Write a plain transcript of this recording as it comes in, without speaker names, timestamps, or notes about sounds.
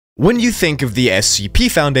When you think of the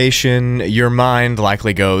SCP Foundation, your mind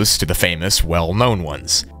likely goes to the famous, well-known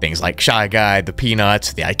ones. Things like Shy Guy, the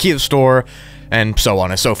Peanuts, the IKEA store, and so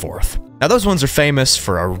on and so forth. Now those ones are famous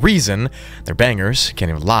for a reason, they're bangers,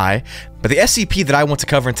 can't even lie, but the SCP that I want to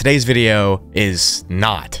cover in today's video is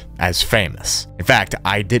not as famous. In fact,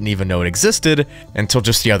 I didn't even know it existed until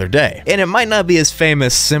just the other day. And it might not be as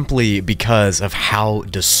famous simply because of how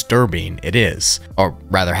disturbing it is, or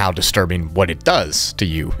rather how disturbing what it does to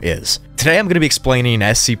you is. Today I'm going to be explaining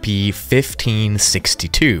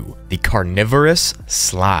SCP-1562, the Carnivorous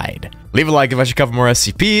Slide. Leave a like if I should cover more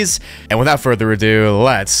SCPs, and without further ado,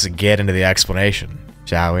 let's get into the explanation,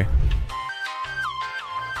 shall we?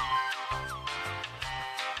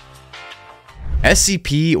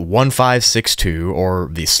 SCP-1562, or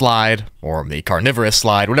the Slide, or the Carnivorous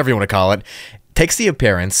Slide, whatever you want to call it, takes the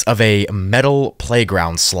appearance of a metal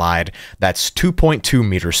playground slide that's 2.2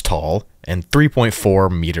 meters tall and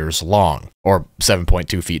 3.4 meters long, or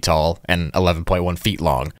 7.2 feet tall and 11.1 feet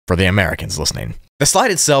long for the Americans listening. The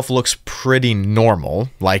slide itself looks pretty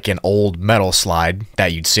normal, like an old metal slide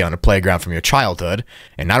that you'd see on a playground from your childhood.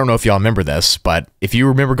 And I don't know if y'all remember this, but if you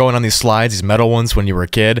remember going on these slides, these metal ones when you were a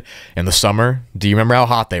kid in the summer, do you remember how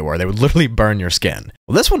hot they were? They would literally burn your skin.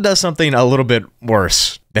 Well, this one does something a little bit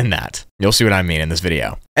worse than that. You'll see what I mean in this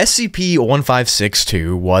video.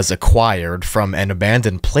 SCP-1562 was acquired from an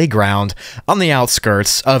abandoned playground on the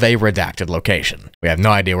outskirts of a redacted location. We have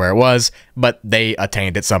no idea where it was, but they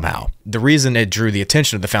attained it somehow. The reason it drew the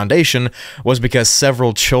attention of the Foundation was because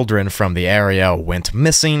several children from the area went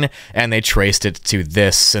missing, and they traced it to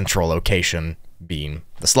this central location, being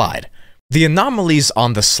the slide. The anomalies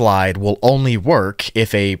on the slide will only work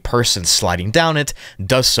if a person sliding down it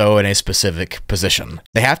does so in a specific position.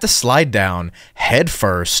 They have to slide down head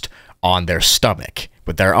first on their stomach,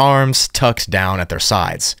 with their arms tucked down at their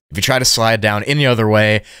sides. If you try to slide down any other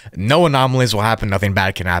way, no anomalies will happen, nothing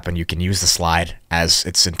bad can happen. You can use the slide as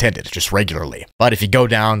it's intended, just regularly. But if you go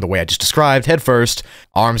down the way I just described, head first,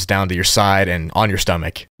 arms down to your side and on your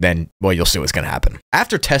stomach, then, well, you'll see what's going to happen.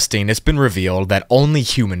 After testing, it's been revealed that only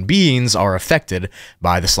human beings are affected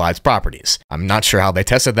by the slide's properties. I'm not sure how they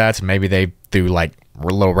tested that. Maybe they threw, like,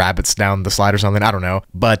 little rabbits down the slide or something, I don't know.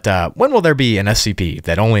 But when will there be an SCP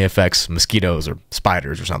that only affects mosquitoes or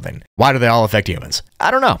spiders or something? Why do they all affect humans?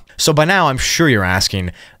 I don't know. So by now, I'm sure you're asking,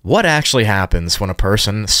 what actually happens when a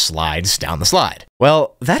person slides down the slide?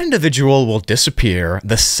 Well, that individual will disappear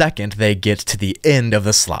the second they get to the end of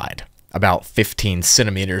the slide. About 15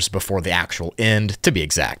 centimeters before the actual end, to be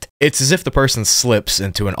exact. It's as if the person slips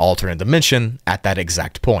into an alternate dimension at that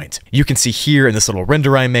exact point. You can see here in this little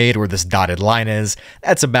render I made where this dotted line is,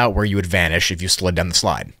 that's about where you would vanish if you slid down the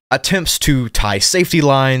slide. Attempts to tie safety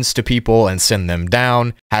lines to people and send them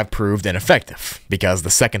down have proved ineffective, because the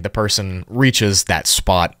second the person reaches that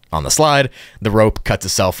spot on the slide, the rope cuts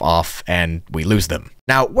itself off and we lose them.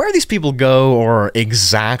 Now, where these people go or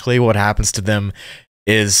exactly what happens to them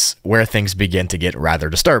is where things begin to get rather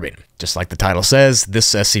disturbing. Just like the title says,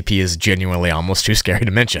 this SCP is genuinely almost too scary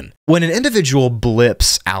to mention. When an individual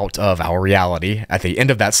blips out of our reality at the end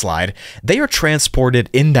of that slide, they are transported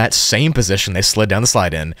in that same position they slid down the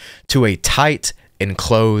slide in to a tight,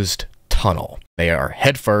 enclosed tunnel. They are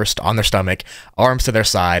head first on their stomach, arms to their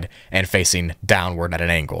side, and facing downward at an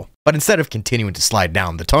angle. But instead of continuing to slide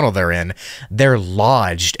down the tunnel they're in, they're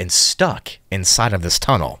lodged and stuck inside of this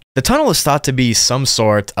tunnel. The tunnel is thought to be some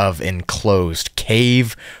sort of enclosed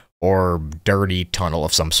cave or dirty tunnel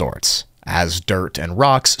of some sorts, as dirt and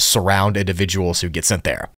rocks surround individuals who get sent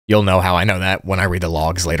there. You'll know how I know that when I read the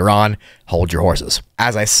logs later on. Hold your horses.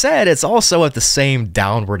 As I said, it's also at the same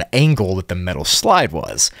downward angle that the metal slide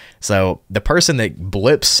was. So the person that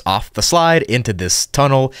blips off the slide into this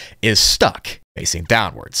tunnel is stuck, facing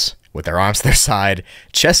downwards, with their arms to their side,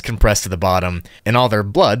 chest compressed to the bottom, and all their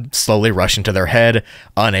blood slowly rushing to their head,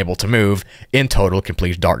 unable to move, in total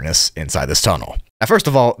complete darkness inside this tunnel. Now, first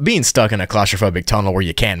of all, being stuck in a claustrophobic tunnel where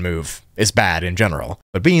you can't move is bad in general.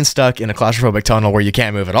 But being stuck in a claustrophobic tunnel where you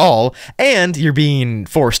can't move at all, and you're being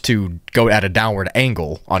forced to go at a downward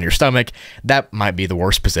angle on your stomach, that might be the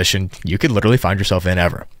worst position you could literally find yourself in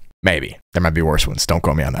ever. Maybe. There might be worse ones. Don't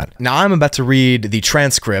quote me on that. Now, I'm about to read the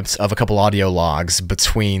transcripts of a couple audio logs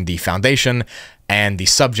between the Foundation and the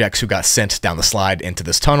subjects who got sent down the slide into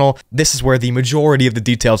this tunnel. This is where the majority of the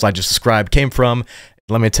details I just described came from.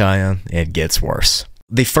 Let me tell you, it gets worse.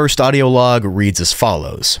 The first audio log reads as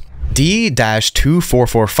follows.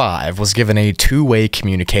 D-2445 was given a two-way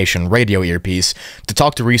communication radio earpiece to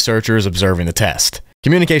talk to researchers observing the test.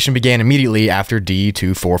 Communication began immediately after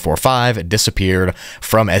D-2445 disappeared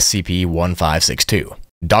from SCP-1562.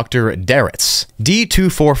 Dr. Darretts.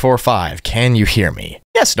 D2445, can you hear me?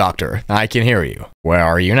 Yes, doctor, I can hear you. Where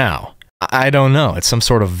are you now? I don't know. It's some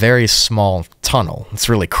sort of very small tunnel. It's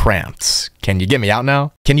really cramped. Can you get me out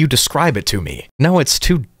now? Can you describe it to me? No, it's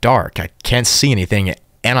too dark. I can't see anything,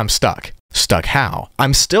 and I'm stuck. Stuck how?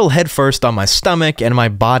 I'm still headfirst on my stomach, and my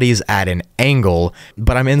body's at an angle,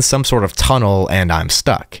 but I'm in some sort of tunnel, and I'm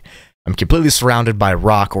stuck. I'm completely surrounded by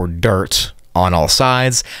rock or dirt on all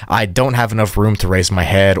sides. I don't have enough room to raise my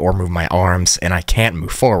head or move my arms, and I can't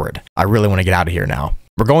move forward. I really want to get out of here now.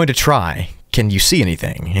 We're going to try. Can you see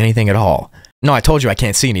anything? Anything at all? No, I told you I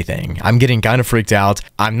can't see anything. I'm getting kind of freaked out.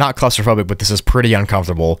 I'm not claustrophobic, but this is pretty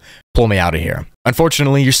uncomfortable. Pull me out of here.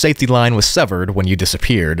 Unfortunately, your safety line was severed when you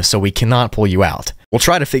disappeared, so we cannot pull you out. We'll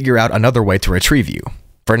try to figure out another way to retrieve you.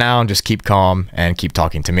 For now, just keep calm and keep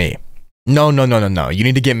talking to me. No. You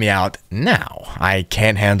need to get me out now. I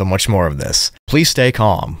can't handle much more of this. Please stay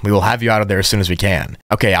calm. We will have you out of there as soon as we can.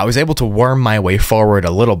 Okay, I was able to worm my way forward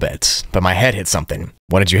a little bit, but my head hit something.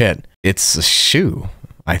 What did you hit? It's a shoe,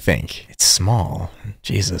 I think. It's small.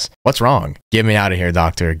 Jesus. What's wrong? Get me out of here,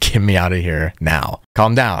 doctor. Get me out of here now.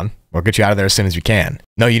 Calm down. We'll get you out of there as soon as we can.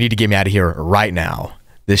 No, you need to get me out of here right now.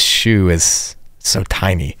 This shoe is so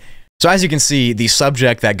tiny. So as you can see, the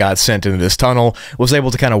subject that got sent into this tunnel was able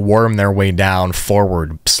to kind of worm their way down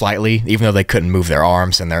forward slightly, even though they couldn't move their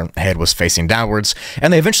arms and their head was facing downwards.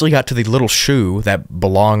 And they eventually got to the little shoe that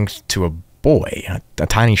belonged to a boy, a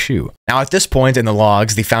tiny shoe. Now at this point in the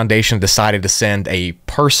logs, the Foundation decided to send a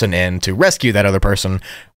person in to rescue that other person,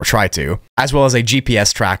 or try to, as well as a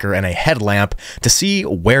GPS tracker and a headlamp to see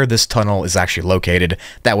where this tunnel is actually located.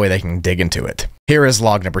 That way they can dig into it. Here is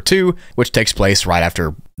log number 2, which takes place right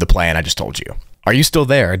after the plan I just told you. Are you still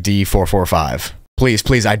there, D445?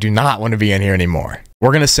 Please, I do not want to be in here anymore.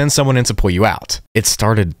 We're going to send someone in to pull you out. It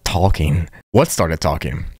started talking. What started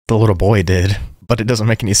talking? The little boy did, but it doesn't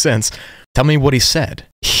make any sense. Tell me what he said.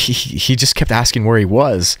 He just kept asking where he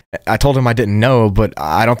was. I told him I didn't know, but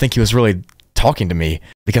I don't think he was really talking to me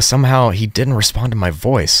because somehow he didn't respond to my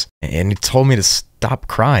voice, and he told me to stop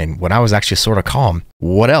crying when I was actually sort of calm.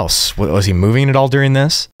 What else? Was he moving at all during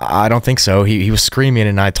this? I don't think so. He was screaming,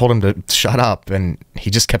 and I told him to shut up, and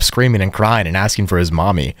he just kept screaming and crying and asking for his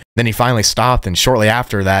mommy. Then he finally stopped, and shortly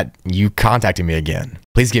after that, you contacted me again.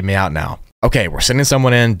 Please get me out now. Okay, we're sending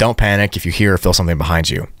someone in. Don't panic if you hear or feel something behind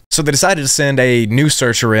you. So they decided to send a new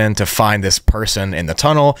searcher in to find this person in the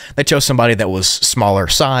tunnel. They chose somebody that was smaller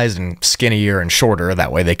sized and skinnier and shorter.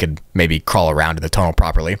 That way they could maybe crawl around in the tunnel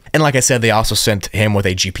properly. And like I said, they also sent him with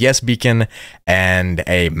a GPS beacon and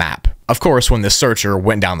a map. Of course, when the searcher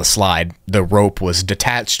went down the slide, the rope was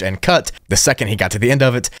detached and cut the second he got to the end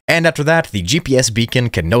of it, and after that, the GPS beacon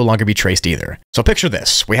can no longer be traced either. So picture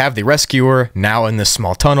this. We have the rescuer now in this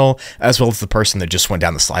small tunnel, as well as the person that just went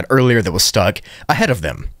down the slide earlier that was stuck ahead of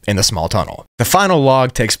them in the small tunnel. The final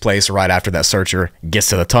log takes place right after that searcher gets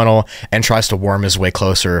to the tunnel and tries to worm his way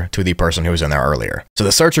closer to the person who was in there earlier. So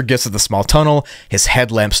the searcher gets to the small tunnel, his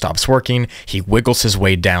headlamp stops working, he wiggles his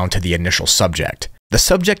way down to the initial subject. The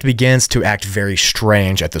subject begins to act very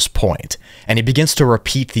strange at this point, and he begins to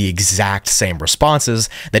repeat the exact same responses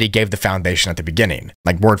that he gave the Foundation at the beginning.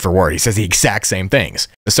 Like word for word, he says the exact same things.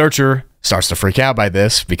 The searcher starts to freak out by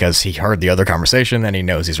this because he heard the other conversation and he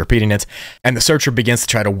knows he's repeating it, and the searcher begins to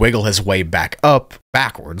try to wiggle his way back up,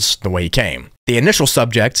 backwards, the way he came. The initial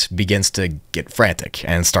subject begins to get frantic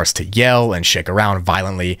and starts to yell and shake around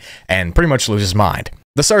violently and pretty much lose his mind.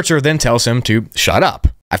 The searcher then tells him to shut up.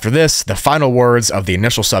 After this, the final words of the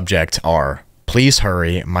initial subject are, "Please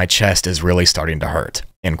hurry, my chest is really starting to hurt."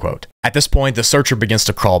 End quote. At this point, the searcher begins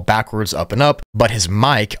to crawl backwards up and up, but his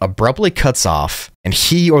mic abruptly cuts off, and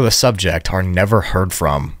he or the subject are never heard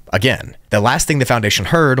from again. The last thing the Foundation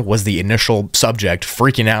heard was the initial subject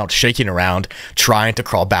freaking out, shaking around, trying to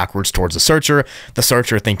crawl backwards towards the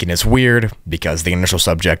searcher thinking it's weird because the initial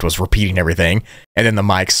subject was repeating everything, and then the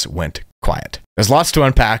mics went quiet. There's lots to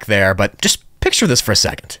unpack there, but just picture this for a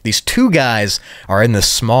second. These two guys are in this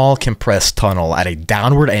small compressed tunnel at a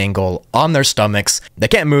downward angle on their stomachs. They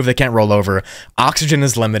can't move, they can't roll over. Oxygen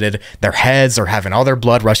is limited. Their heads are having all their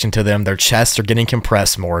blood rushing to them. Their chests are getting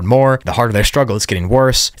compressed more and more. The harder they struggle, it's getting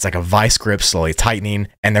worse. It's like a vice grip slowly tightening.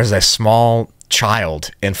 And there's a small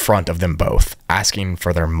child in front of them both asking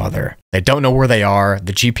for their mother. They don't know where they are.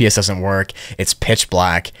 The GPS doesn't work. It's pitch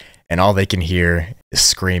black. And all they can hear is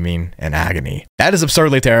screaming and agony. That is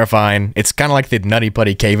absurdly terrifying. It's kind of like the Nutty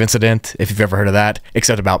Putty Cave incident, if you've ever heard of that,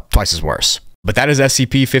 except about twice as worse. But that is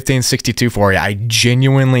SCP-1562 for you. I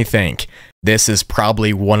genuinely think This is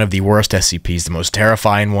probably one of the worst SCPs, the most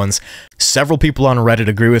terrifying ones. Several people on Reddit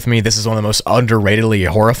agree with me. This is one of the most underratedly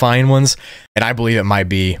horrifying ones, and I believe it might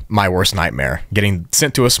be my worst nightmare. Getting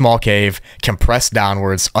sent to a small cave, compressed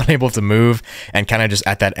downwards, unable to move, and kind of just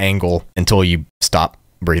at that angle until you stop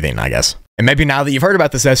breathing, I guess. And maybe now that you've heard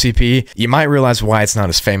about this SCP, you might realize why it's not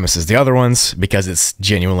as famous as the other ones, because it's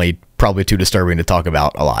genuinely probably too disturbing to talk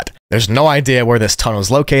about a lot. There's no idea where this tunnel is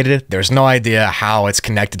located. There's no idea how it's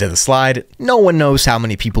connected to the slide. No one knows how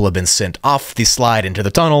many people have been sent off the slide into the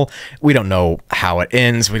tunnel. We don't know how it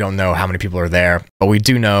ends. We don't know how many people are there, but we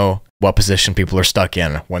do know what position people are stuck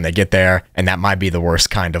in when they get there, and that might be the worst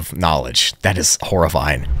kind of knowledge. That is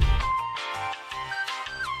horrifying.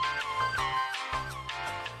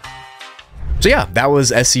 So yeah, that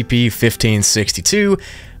was SCP-1562,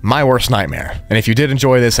 my worst nightmare. And if you did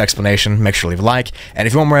enjoy this explanation, make sure to leave a like. And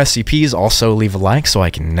if you want more SCPs, also leave a like so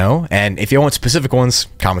I can know. And if you want specific ones,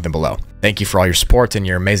 comment them below. Thank you for all your support and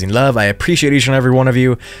your amazing love. I appreciate each and every one of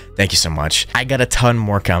you. Thank you so much. I got a ton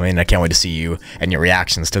more coming. I can't wait to see you and your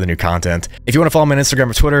reactions to the new content. If you want to follow me on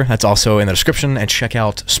Instagram or Twitter, that's also in the description. And check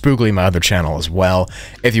out Spoogly, my other channel as well,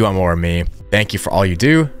 if you want more of me. Thank you for all you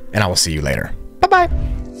do, and I will see you later.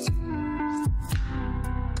 Bye-bye.